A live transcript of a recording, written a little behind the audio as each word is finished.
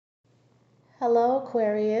Hello,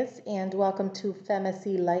 Aquarius, and welcome to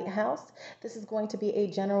Femacy Lighthouse. This is going to be a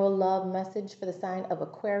general love message for the sign of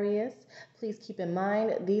Aquarius. Please keep in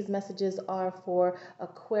mind these messages are for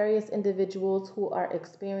Aquarius individuals who are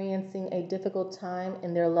experiencing a difficult time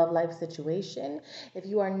in their love life situation. If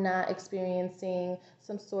you are not experiencing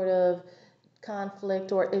some sort of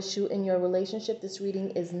conflict or issue in your relationship, this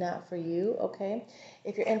reading is not for you, okay?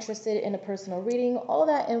 If you're interested in a personal reading, all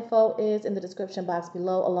that info is in the description box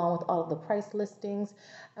below, along with all of the price listings.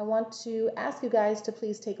 I want to ask you guys to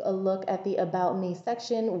please take a look at the About Me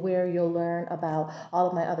section where you'll learn about all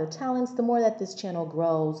of my other talents. The more that this channel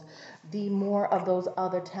grows, the more of those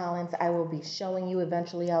other talents I will be showing you.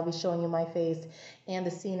 Eventually, I'll be showing you my face and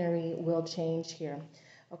the scenery will change here.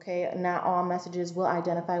 Okay, not all messages will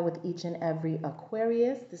identify with each and every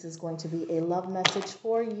Aquarius. This is going to be a love message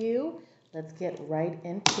for you. Let's get right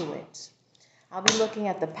into it. I'll be looking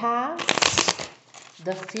at the past,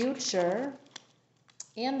 the future,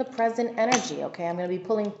 and the present energy. Okay, I'm going to be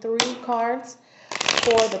pulling 3 cards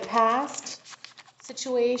for the past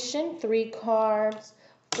situation, 3 cards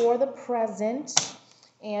for the present,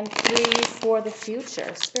 and 3 for the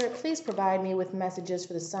future. Spirit, please provide me with messages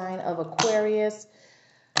for the sign of Aquarius,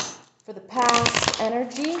 for the past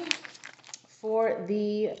energy, for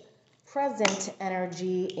the present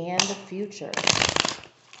energy, and the future.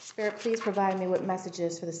 Spirit, please provide me with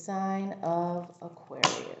messages for the sign of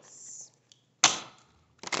Aquarius.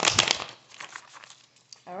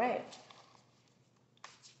 All right.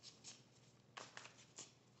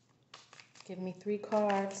 Give me 3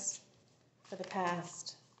 cards for the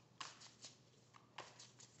past.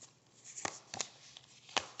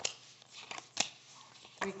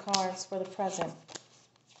 Three cards for the present.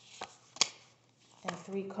 And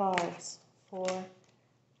 3 cards for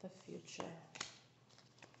the future.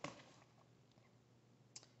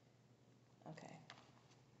 Okay.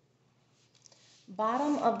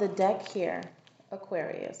 Bottom of the deck here,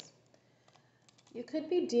 Aquarius. You could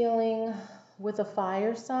be dealing with a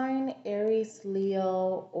fire sign, Aries,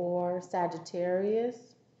 Leo, or Sagittarius.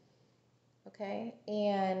 Okay?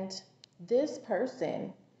 And this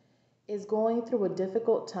person is going through a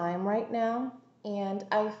difficult time right now, and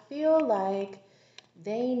I feel like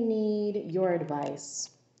they need your advice,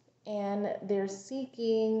 and they're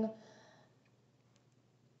seeking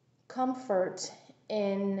comfort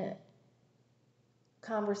in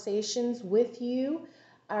conversations with you.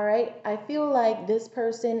 All right, I feel like this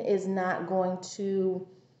person is not going to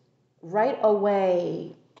right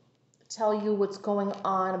away tell you what's going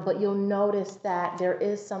on, but you'll notice that there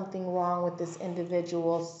is something wrong with this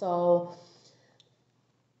individual, so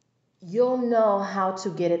you'll know how to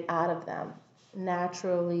get it out of them.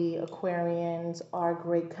 Naturally, Aquarians are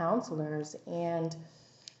great counselors and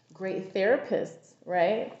great therapists,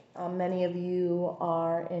 right? Many of you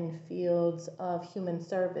are in fields of human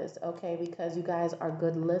service, okay, because you guys are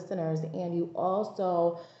good listeners, and you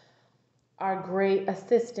also are great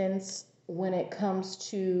assistants when it comes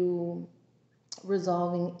to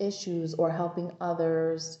resolving issues or helping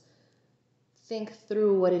others think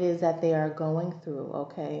through what it is that they are going through,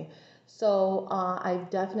 okay? So I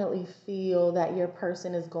definitely feel that your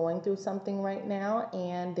person is going through something right now,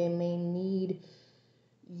 and they may need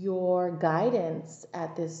your guidance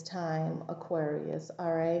at this time, Aquarius,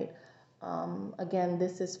 all right? Again,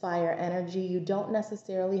 this is fire energy. You don't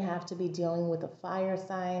necessarily have to be dealing with a fire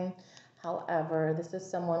sign. However, this is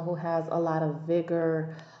someone who has a lot of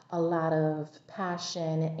vigor, a lot of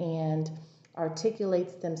passion, and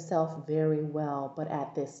articulates themselves very well. But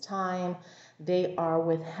at this time, they are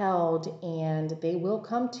withheld, and they will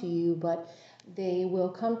come to you, but they will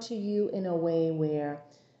come to you in a way where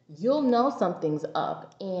you'll know something's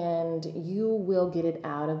up and you will get it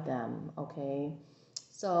out of them, okay?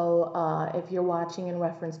 So if you're watching in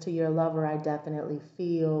reference to your lover, I definitely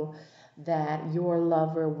feel that your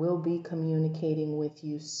lover will be communicating with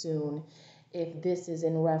you soon. If this is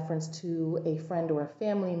in reference to a friend or a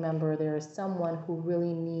family member, there is someone who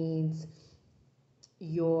really needs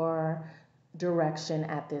your direction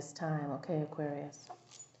at this time, okay, Aquarius?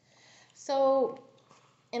 So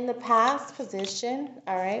in the past position,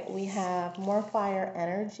 all right, we have more fire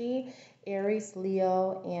energy, Aries,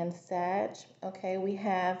 Leo, and Sag. Okay, we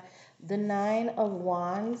have the 9 of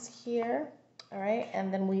Wands here, all right,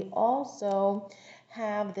 and then we also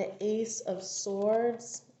have the Ace of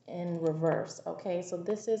Swords in reverse. Okay, so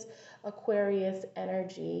this is Aquarius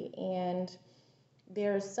energy, and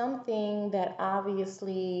there's something that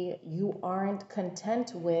obviously you aren't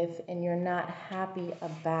content with and you're not happy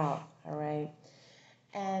about, all right?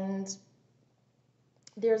 And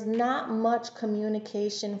there's not much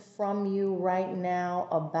communication from you right now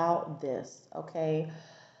about this, okay?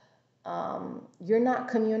 You're not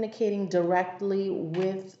communicating directly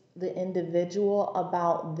with the individual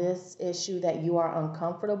about this issue that you are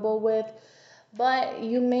uncomfortable with, but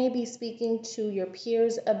you may be speaking to your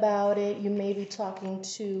peers about it. You may be talking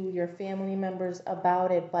to your family members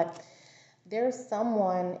about it, but there's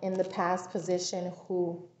someone in the past position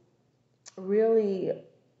who really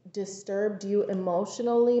disturbed you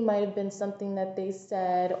emotionally. Might have been something that they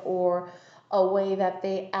said or a way that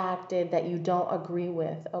they acted that you don't agree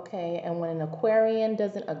with, okay? And when an Aquarian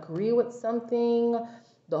doesn't agree with something,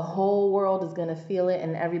 the whole world is going to feel it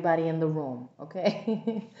and everybody in the room,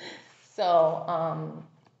 okay? So,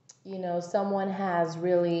 someone has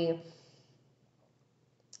really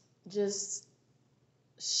just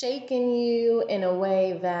shaken you in a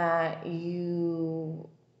way that you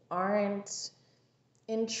aren't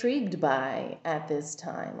intrigued by at this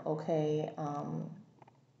time, okay?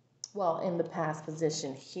 In the past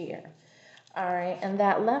position here. All right, and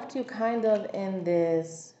that left you kind of in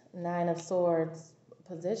this Nine of Swords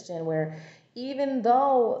position where even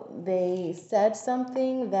though they said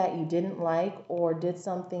something that you didn't like or did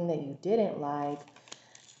something that you didn't like,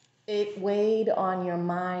 it weighed on your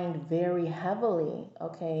mind very heavily,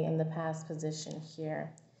 okay, in the past position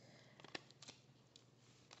here.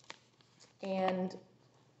 And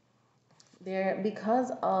there,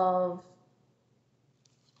 because of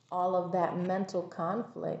all of that mental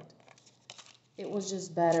conflict, it was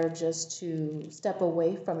just better just to step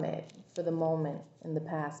away from it for the moment in the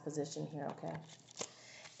past position here, okay?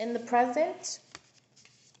 In the present,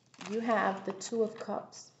 you have the Two of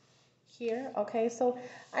Cups here, okay? So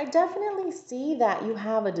I definitely see that you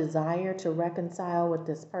have a desire to reconcile with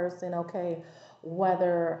this person, okay?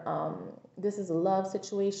 Whether this is a love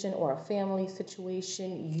situation or a family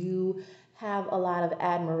situation, you have a lot of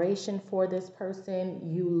admiration for this person.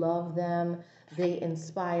 You love them. They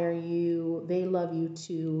inspire you. They love you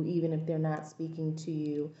too, even if they're not speaking to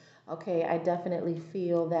you. Okay, I definitely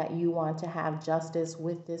feel that you want to have justice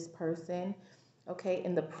with this person, okay,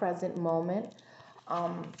 in the present moment.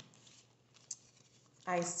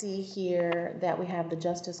 I see here that we have the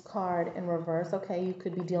Justice card in reverse. Okay, you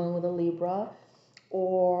could be dealing with a Libra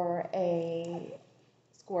or a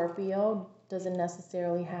Scorpio. Doesn't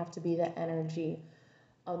necessarily have to be the energy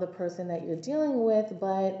of the person that you're dealing with,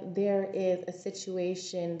 but there is a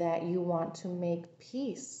situation that you want to make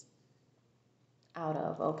peace out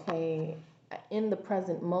of, okay, in the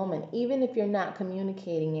present moment. Even if you're not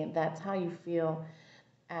communicating it, that's how you feel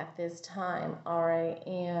at this time, all right?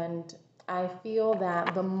 And I feel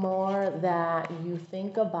that the more that you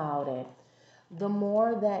think about it, the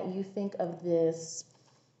more that you think of this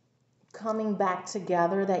coming back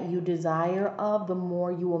together that you desire of, the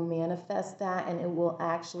more you will manifest that and it will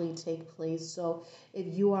actually take place. So if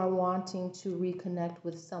you are wanting to reconnect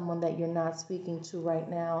with someone that you're not speaking to right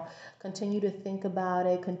now, continue to think about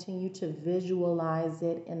it, continue to visualize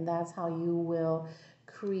it, and that's how you will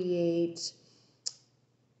create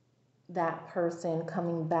that person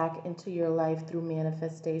coming back into your life through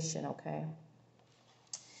manifestation, okay?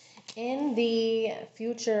 In the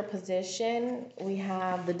future position, we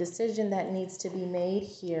have the decision that needs to be made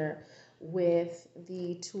here with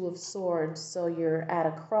the Two of Swords. So you're at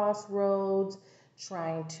a crossroads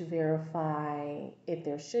trying to verify if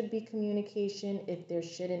there should be communication, if there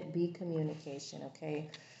shouldn't be communication, okay?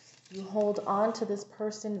 You hold on to this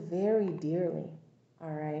person very dearly,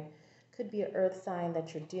 all right? Could be an earth sign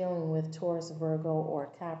that you're dealing with, Taurus, Virgo,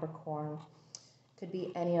 or Capricorn. Could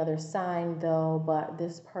be any other sign though, but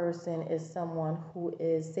this person is someone who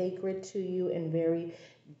is sacred to you and very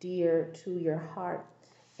dear to your heart.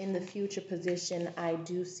 In the future position, I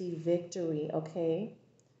do see victory, okay?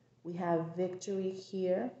 We have victory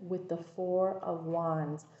here with the Four of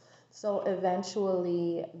Wands. So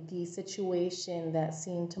eventually the situation that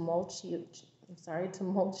seemed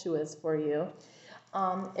tumultuous for you,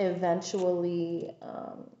 eventually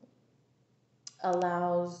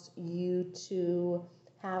allows you to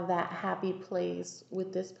have that happy place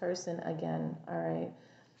with this person again, all right?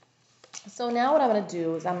 So now what I'm going to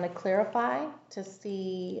do is I'm going to clarify to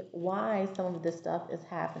see why some of this stuff is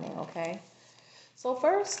happening, okay? So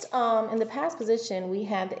first, in the past position, we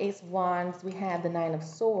had the Ace of Wands, we had the Nine of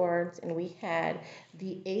Swords, and we had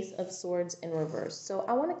the Ace of Swords in reverse. So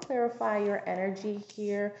I want to clarify your energy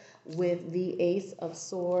here with the Ace of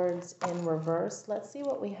Swords in reverse. Let's see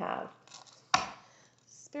what we have.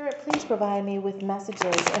 Spirit, please provide me with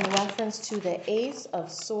messages in reference to the Ace of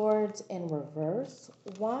Swords in reverse.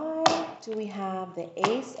 Why do we have the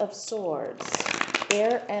Ace of Swords,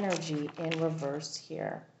 air energy in reverse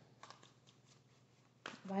here?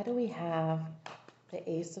 Why do we have the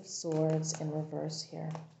Ace of Swords in reverse here?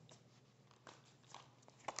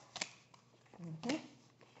 Mhm.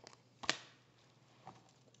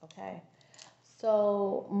 Okay.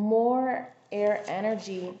 So more air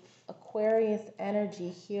energy, Aquarius energy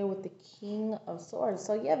here with the King of Swords.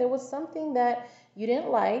 So yeah, there was something that you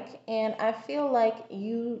didn't like, and I feel like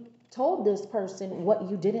you told this person what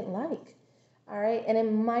you didn't like. All right, and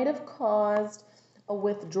it might have caused a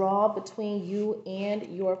withdrawal between you and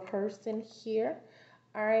your person here.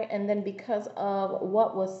 All right, and then because of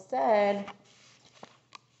what was said,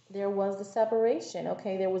 there was the separation.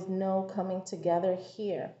 Okay, there was no coming together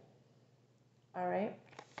here. All right.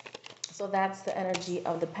 So that's the energy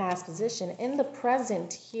of the past position. In the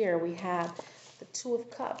present here, we have the Two of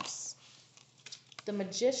Cups, the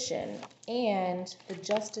Magician, and the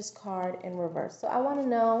Justice card in reverse. So I want to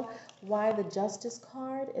know why the Justice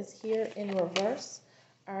card is here in reverse.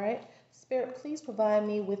 All right. Spirit, please provide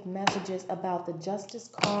me with messages about the Justice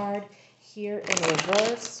card here in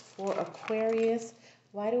reverse for Aquarius.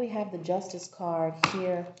 Why do we have the Justice card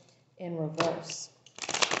here in reverse?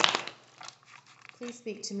 Please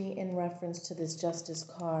speak to me in reference to this Justice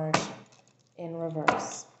card in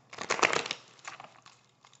reverse.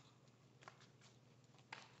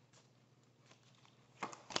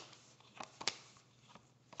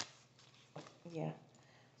 Yeah.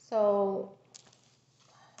 So,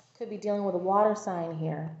 could be dealing with a water sign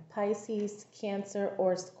here. Pisces, Cancer,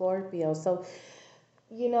 or Scorpio. So,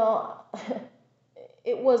 you know,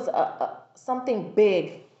 it was something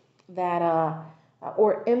big that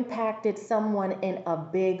or impacted someone in a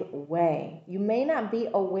big way. You may not be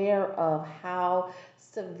aware of how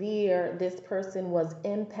severe this person was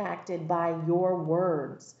impacted by your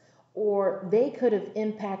words, or they could have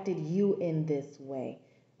impacted you in this way.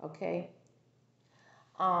 Okay.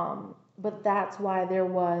 But that's why there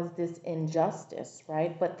was this injustice,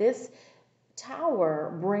 right? But this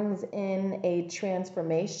Tower brings in a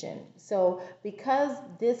transformation. So because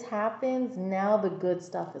this happens, now the good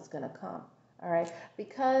stuff is going to come. All right.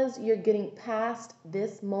 Because you're getting past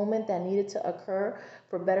this moment that needed to occur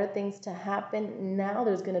for better things to happen, now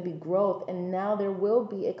there's going to be growth, and now there will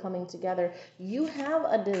be a coming together. You have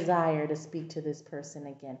a desire to speak to this person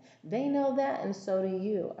again. They know that, and so do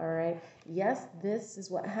you. All right. Yes, this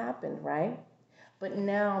is what happened, right? But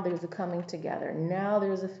now there's a coming together. Now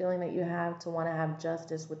there's a feeling that you have to want to have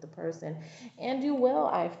justice with the person. And you will,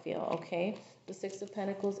 I feel, okay? The Six of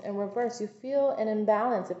Pentacles in reverse. You feel an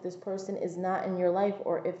imbalance if this person is not in your life,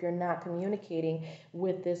 or if you're not communicating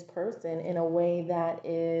with this person in a way that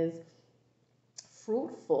is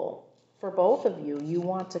fruitful for both of you. You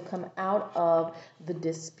want to come out of the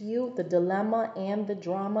dispute, the dilemma, and the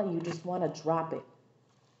drama. You just want to drop it,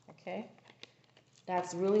 okay?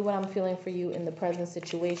 That's really what I'm feeling for you in the present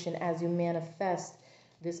situation as you manifest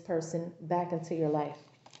this person back into your life.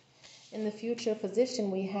 In the future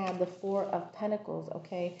position, we have the Four of Pentacles,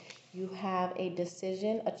 okay? You have a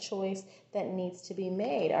decision, a choice that needs to be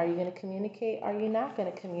made. Are you going to communicate? Are you not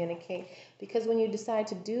going to communicate? Because when you decide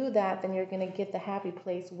to do that, then you're going to get the happy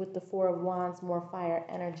place with the Four of Wands, more fire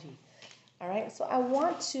energy. All right, so I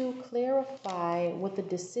want to clarify what the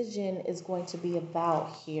decision is going to be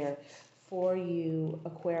about here for you,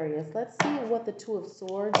 Aquarius. Let's see what the Two of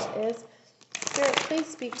Swords is. Spirit, please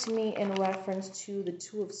speak to me in reference to the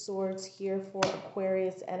Two of Swords here for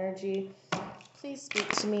Aquarius energy. Please speak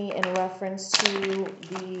to me in reference to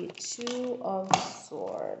the Two of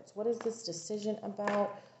Swords. What is this decision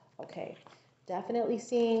about? Okay, definitely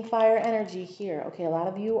seeing fire energy here. Okay, a lot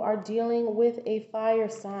of you are dealing with a fire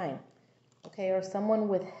sign. Okay, or someone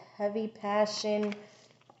with heavy passion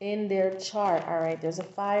in their chart. All right, there's a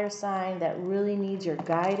fire sign that really needs your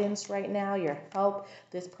guidance right now, your help.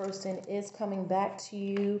 This person is coming back to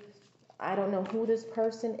you. I don't know who this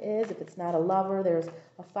person is. If it's not a lover, there's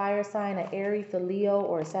a fire sign, an Aries, a Leo,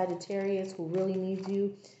 or a Sagittarius who really needs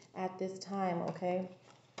you at this time, okay?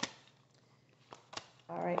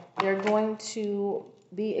 All right, they're going to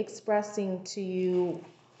be expressing to you,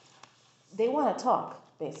 they want to talk,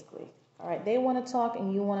 basically. All right, they want to talk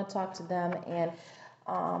and you want to talk to them, and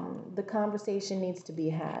the conversation needs to be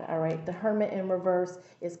had. All right, the Hermit in reverse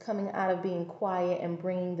is coming out of being quiet and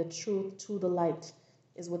bringing the truth to the light,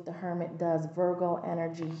 is what the Hermit does. Virgo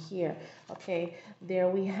energy here. Okay, there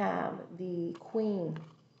we have the Queen,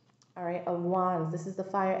 all right, of Wands. This is the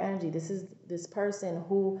fire energy. This is this person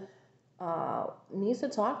who needs to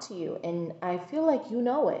talk to you, and I feel like you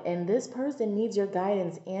know it, and this person needs your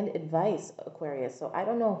guidance and advice, Aquarius. So I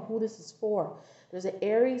don't know who this is for. There's an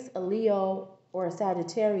Aries, a Leo, or a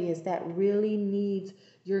Sagittarius that really needs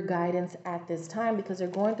your guidance at this time because they're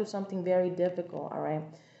going through something very difficult, all right?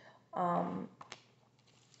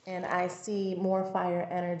 And I see more fire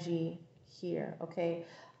energy here, okay?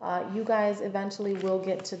 You guys eventually will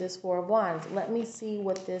get to this Four of Wands. Let me see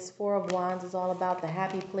what this Four of Wands is all about, the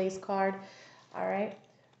happy place card. All right.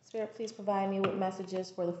 Spirit, please provide me with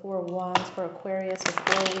messages for the Four of Wands for Aquarius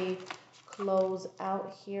before we close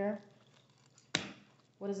out here.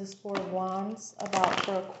 What is this Four of Wands about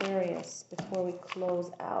for Aquarius before we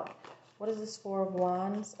close out? What is this Four of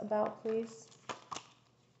Wands about, please?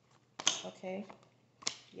 Okay.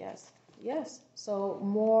 Yes. Yes. So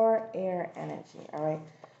more air energy. All right.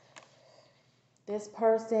 This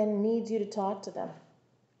person needs you to talk to them.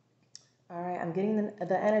 All right. I'm getting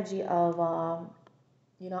the energy of,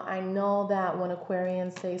 I know that when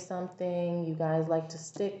Aquarians say something, you guys like to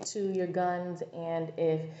stick to your guns. And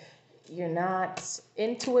if you're not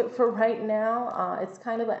into it for right now, it's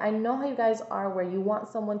kind of like, I know how you guys are, where you want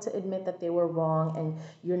someone to admit that they were wrong and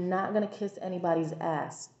you're not going to kiss anybody's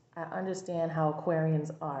ass. I understand how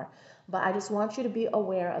Aquarians are, but I just want you to be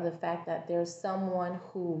aware of the fact that there's someone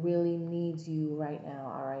who really needs you right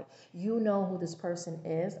now. All right. You know who this person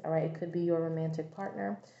is. All right. It could be your romantic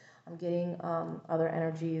partner. I'm getting other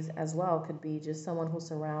energies as well. It could be just someone who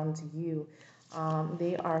surrounds you.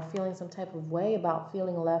 They are feeling some type of way about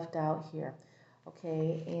feeling left out here.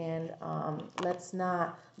 Okay. And let's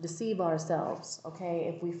not deceive ourselves.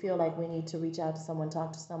 Okay. If we feel like we need to reach out to someone,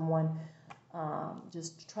 talk to someone,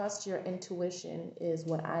 just trust your intuition is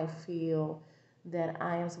what I feel that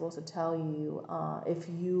I am supposed to tell you. If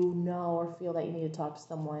you know or feel that you need to talk to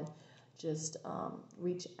someone, just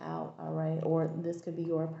reach out, all right? Or this could be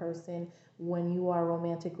your person. When you are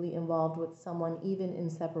romantically involved with someone, even in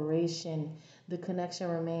separation, the connection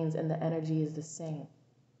remains and the energy is the same,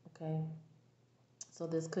 okay? So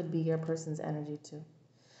this could be your person's energy too.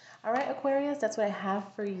 All right, Aquarius, that's what I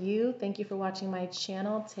have for you. Thank you for watching my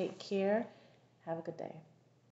channel. Take care. Have a good day.